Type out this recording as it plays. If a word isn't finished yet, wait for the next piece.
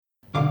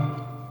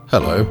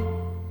Hello,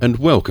 and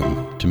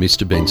welcome to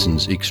Mr.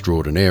 Benson's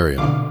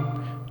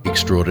Extraordinarium.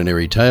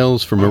 Extraordinary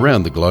tales from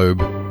around the globe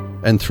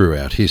and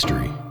throughout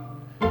history.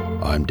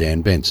 I'm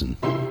Dan Benson.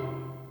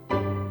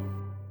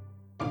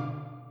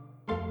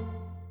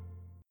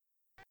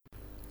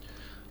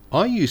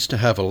 I used to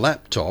have a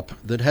laptop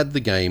that had the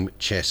game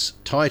Chess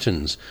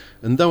Titans,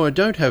 and though I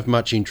don't have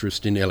much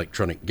interest in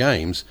electronic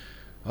games,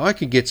 I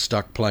could get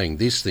stuck playing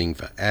this thing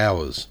for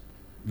hours.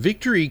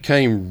 Victory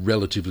came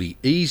relatively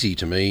easy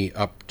to me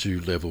up to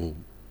level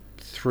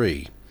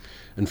 3,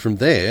 and from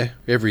there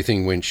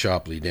everything went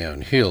sharply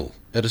downhill.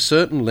 At a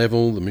certain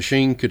level the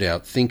machine could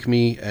outthink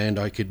me, and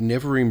I could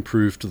never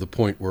improve to the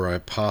point where I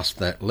passed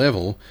that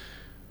level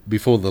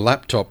before the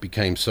laptop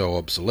became so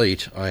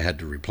obsolete I had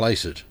to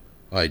replace it.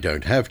 I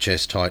don't have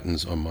Chess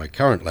Titans on my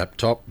current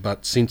laptop,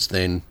 but since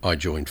then I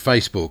joined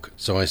Facebook,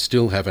 so I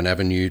still have an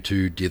avenue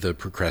to dither,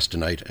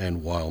 procrastinate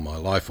and while my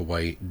life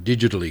away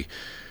digitally.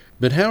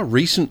 But how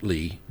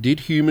recently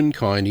did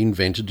humankind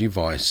invent a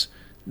device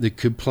that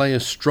could play a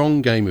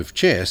strong game of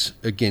chess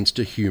against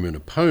a human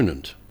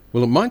opponent?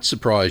 Well, it might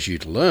surprise you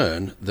to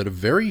learn that a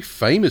very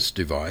famous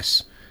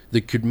device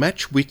that could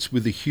match wits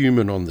with a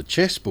human on the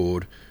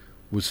chessboard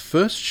was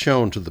first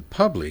shown to the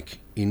public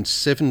in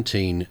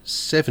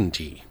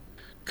 1770.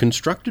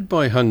 Constructed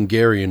by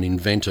Hungarian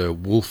inventor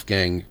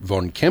Wolfgang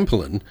von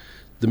Kempelen,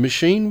 the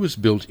machine was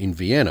built in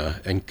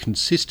Vienna and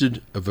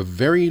consisted of a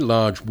very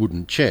large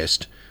wooden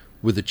chest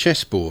with a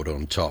chessboard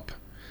on top.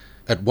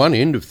 At one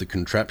end of the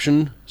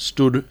contraption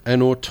stood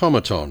an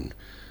automaton,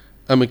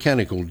 a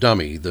mechanical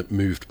dummy that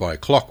moved by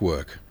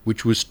clockwork,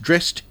 which was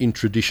dressed in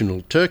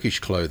traditional Turkish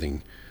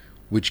clothing,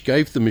 which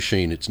gave the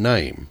machine its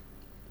name,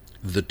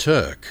 the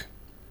Turk.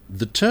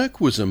 The Turk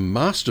was a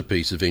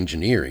masterpiece of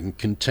engineering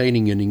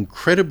containing an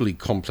incredibly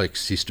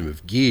complex system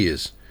of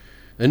gears,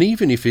 and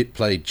even if it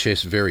played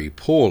chess very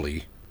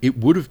poorly, it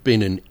would have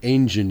been an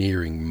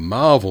engineering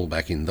marvel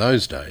back in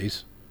those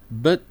days.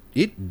 But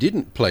it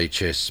didn't play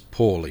chess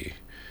poorly.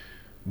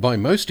 By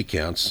most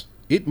accounts,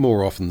 it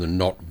more often than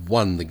not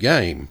won the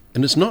game,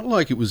 and it's not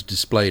like it was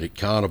displayed at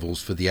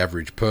carnivals for the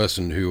average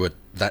person who at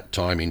that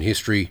time in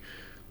history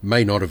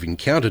may not have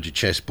encountered a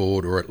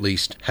chessboard or at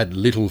least had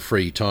little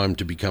free time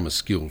to become a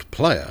skilled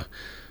player.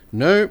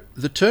 No,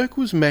 the Turk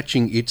was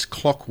matching its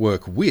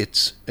clockwork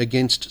wits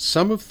against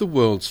some of the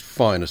world's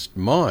finest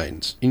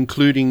minds,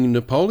 including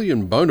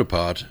Napoleon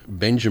Bonaparte,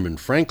 Benjamin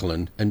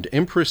Franklin, and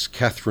Empress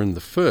Catherine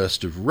I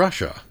of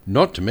Russia,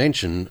 not to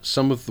mention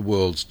some of the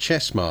world's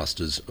chess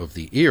masters of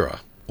the era,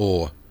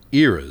 or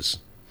eras.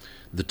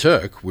 The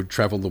Turk would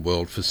travel the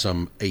world for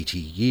some 80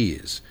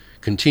 years,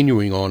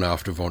 continuing on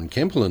after von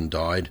Kempelen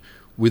died,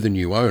 with a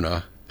new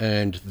owner,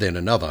 and then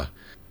another,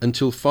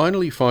 until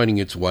finally finding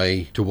its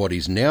way to what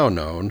is now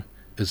known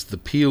as the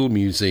Peel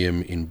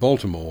Museum in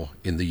Baltimore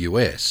in the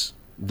US.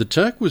 The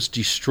Turk was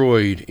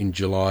destroyed in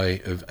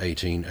July of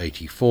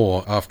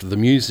 1884 after the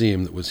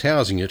museum that was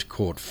housing it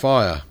caught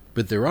fire,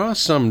 but there are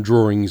some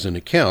drawings and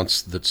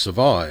accounts that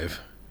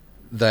survive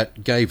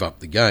that gave up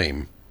the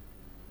game.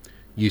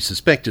 You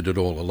suspected it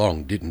all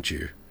along, didn't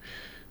you?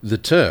 The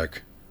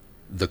Turk,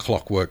 the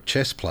clockwork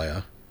chess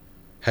player,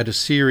 had a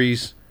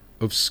series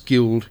of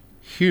skilled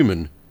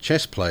human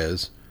chess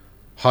players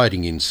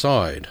hiding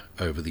inside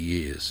over the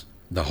years.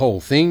 The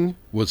whole thing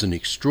was an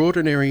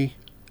extraordinary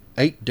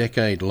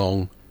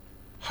 8-decade-long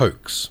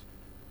hoax.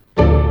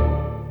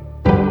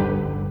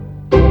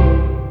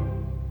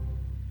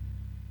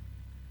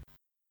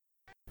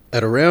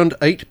 At around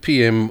 8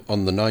 p.m.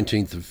 on the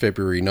 19th of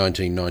February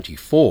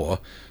 1994,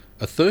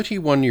 a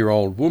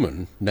 31-year-old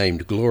woman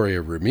named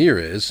Gloria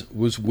Ramirez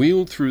was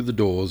wheeled through the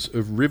doors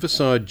of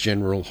Riverside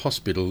General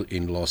Hospital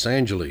in Los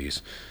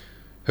Angeles.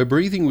 Her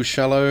breathing was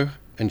shallow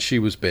and she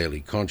was barely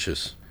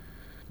conscious.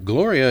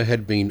 Gloria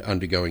had been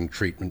undergoing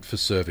treatment for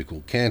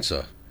cervical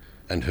cancer,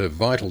 and her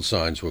vital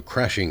signs were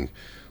crashing,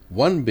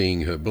 one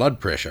being her blood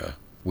pressure,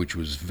 which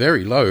was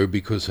very low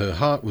because her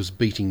heart was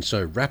beating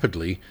so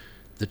rapidly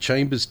the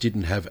chambers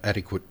didn't have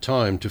adequate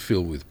time to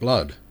fill with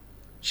blood.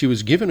 She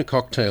was given a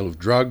cocktail of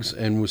drugs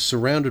and was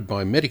surrounded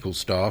by medical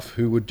staff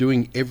who were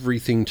doing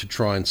everything to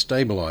try and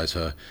stabilise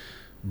her,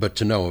 but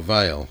to no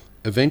avail.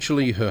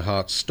 Eventually her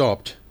heart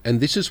stopped, and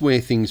this is where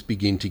things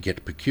begin to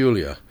get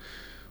peculiar.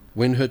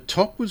 When her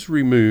top was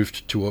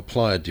removed to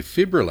apply a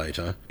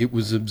defibrillator, it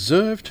was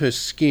observed her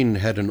skin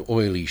had an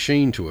oily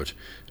sheen to it,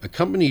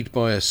 accompanied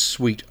by a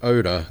sweet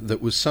odour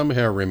that was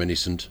somehow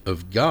reminiscent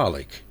of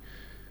garlic.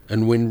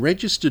 And when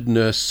registered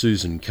nurse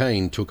Susan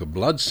Kane took a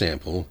blood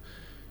sample,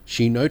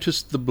 she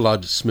noticed the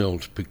blood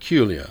smelled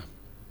peculiar,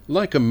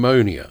 like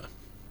ammonia.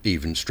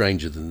 Even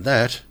stranger than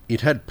that,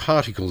 it had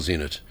particles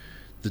in it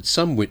that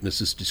some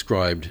witnesses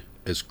described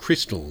as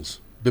crystals.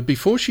 But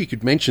before she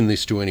could mention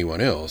this to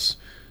anyone else,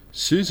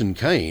 Susan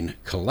Kane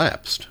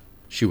collapsed.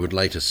 She would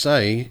later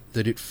say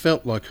that it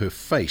felt like her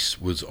face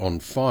was on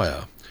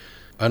fire.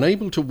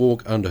 Unable to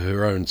walk under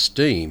her own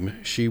steam,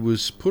 she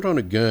was put on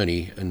a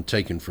gurney and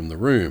taken from the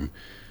room,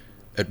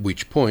 at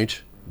which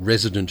point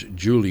resident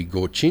Julie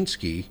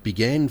Gorczynski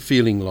began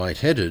feeling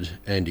lightheaded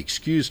and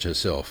excused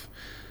herself.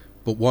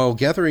 But while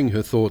gathering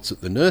her thoughts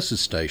at the nurse's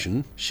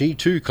station, she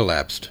too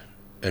collapsed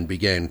and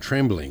began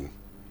trembling.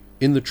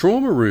 In the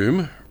trauma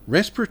room,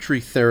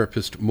 respiratory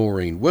therapist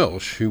Maureen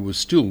Welsh, who was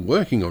still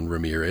working on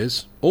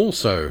Ramirez,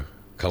 also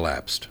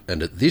collapsed,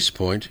 and at this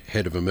point,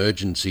 head of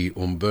emergency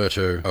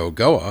Umberto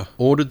Ogoa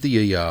ordered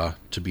the ER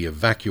to be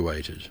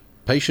evacuated.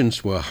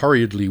 Patients were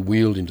hurriedly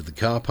wheeled into the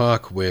car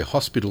park where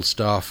hospital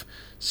staff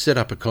set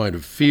up a kind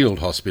of field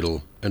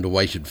hospital and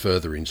awaited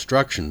further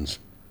instructions.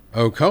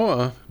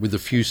 Ogoa, with a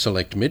few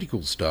select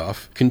medical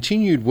staff,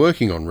 continued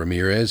working on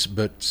Ramirez,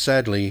 but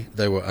sadly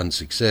they were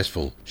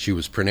unsuccessful. She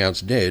was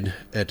pronounced dead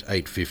at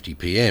 8:50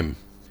 p.m.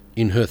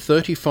 In her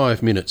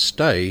 35-minute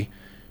stay,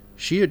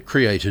 she had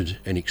created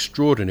an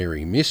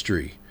extraordinary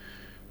mystery.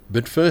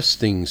 But first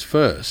things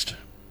first,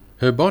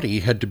 her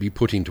body had to be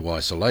put into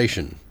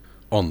isolation.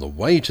 On the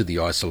way to the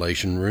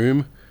isolation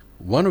room,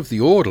 one of the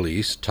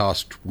orderlies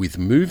tasked with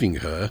moving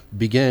her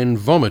began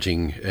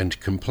vomiting and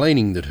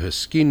complaining that her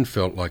skin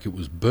felt like it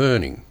was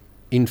burning.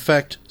 In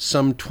fact,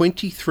 some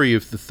 23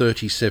 of the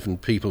 37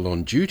 people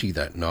on duty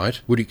that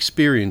night would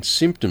experience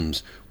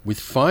symptoms, with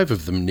 5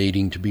 of them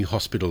needing to be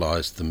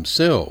hospitalised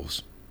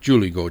themselves.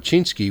 Julie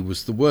Gorczynski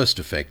was the worst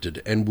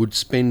affected and would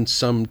spend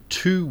some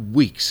 2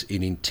 weeks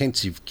in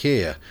intensive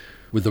care,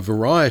 with a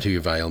variety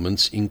of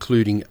ailments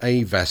including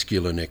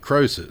avascular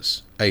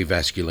necrosis.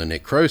 Avascular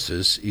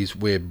necrosis is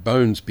where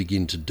bones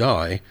begin to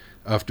die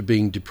after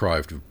being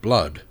deprived of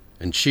blood,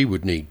 and she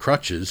would need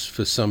crutches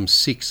for some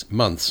 6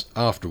 months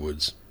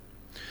afterwards.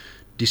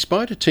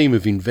 Despite a team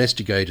of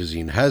investigators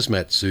in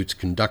hazmat suits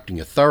conducting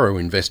a thorough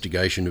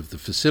investigation of the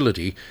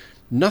facility,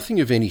 nothing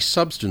of any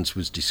substance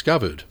was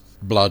discovered.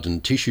 Blood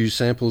and tissue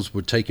samples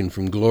were taken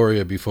from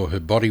Gloria before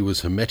her body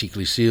was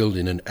hermetically sealed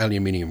in an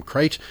aluminium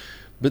crate,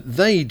 but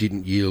they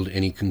didn't yield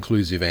any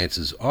conclusive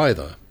answers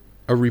either.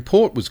 A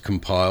report was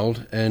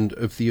compiled, and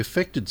of the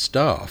affected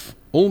staff,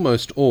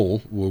 almost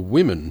all were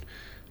women,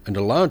 and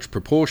a large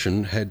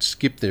proportion had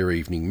skipped their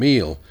evening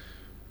meal.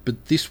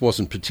 But this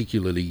wasn't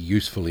particularly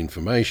useful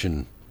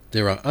information.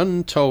 There are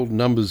untold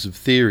numbers of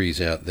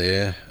theories out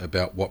there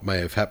about what may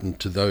have happened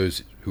to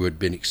those who had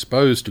been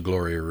exposed to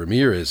Gloria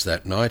Ramirez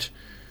that night,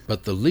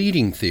 but the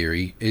leading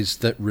theory is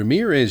that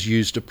Ramirez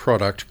used a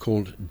product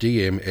called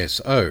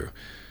DMSO,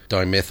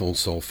 dimethyl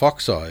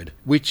sulfoxide,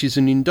 which is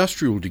an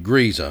industrial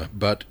degreaser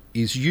but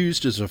is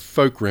used as a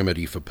folk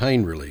remedy for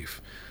pain relief,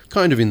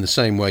 kind of in the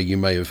same way you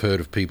may have heard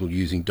of people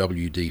using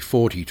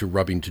WD-40 to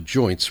rub into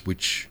joints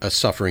which are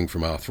suffering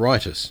from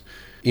arthritis.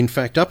 In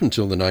fact, up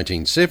until the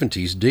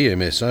 1970s,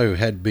 DMSO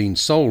had been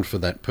sold for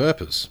that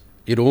purpose.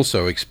 It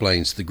also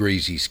explains the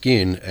greasy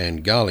skin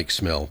and garlic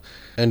smell,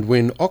 and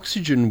when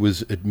oxygen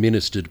was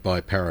administered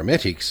by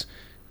paramedics,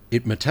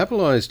 it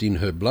metabolized in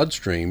her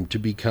bloodstream to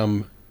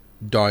become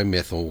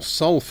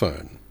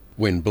dimethylsulfone.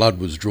 When blood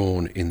was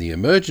drawn in the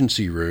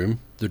emergency room,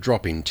 the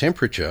drop in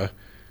temperature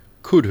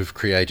could have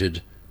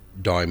created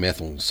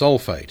dimethyl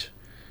sulfate,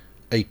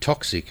 a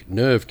toxic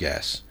nerve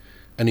gas,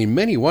 and in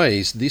many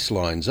ways this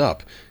lines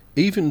up,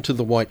 even to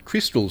the white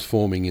crystals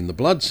forming in the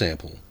blood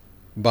sample.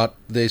 But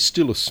there's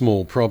still a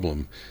small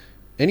problem.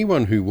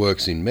 Anyone who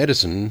works in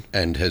medicine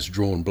and has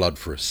drawn blood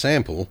for a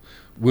sample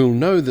will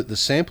know that the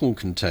sample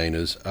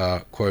containers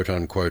are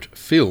quote-unquote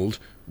filled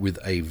with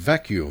a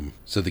vacuum,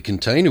 so the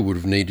container would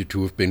have needed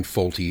to have been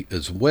faulty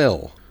as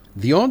well.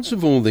 The odds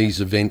of all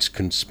these events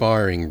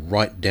conspiring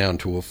right down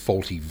to a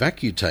faulty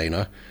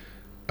vacutainer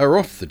are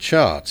off the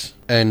charts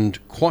and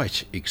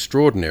quite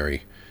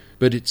extraordinary,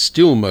 but it's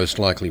still most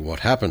likely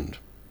what happened.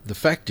 The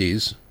fact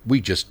is,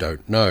 we just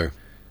don't know.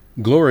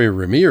 Gloria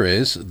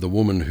Ramirez, the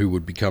woman who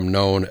would become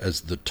known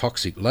as the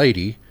Toxic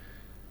Lady,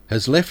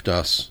 has left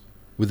us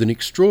with an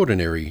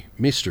extraordinary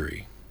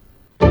mystery.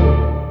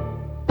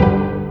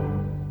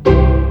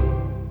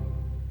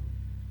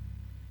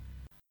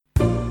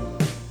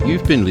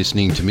 You've been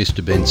listening to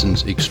Mr.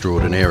 Benson's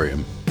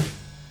Extraordinarium.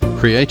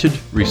 Created,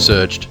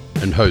 researched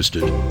and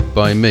hosted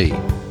by me,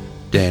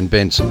 Dan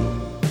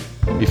Benson.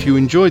 If you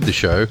enjoyed the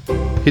show,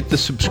 hit the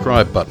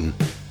subscribe button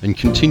and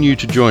continue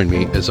to join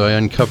me as I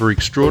uncover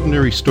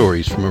extraordinary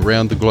stories from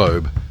around the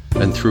globe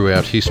and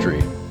throughout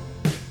history.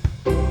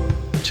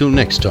 Till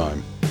next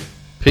time,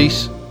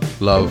 peace,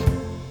 love,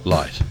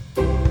 light.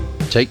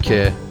 Take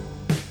care.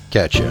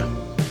 Catch ya.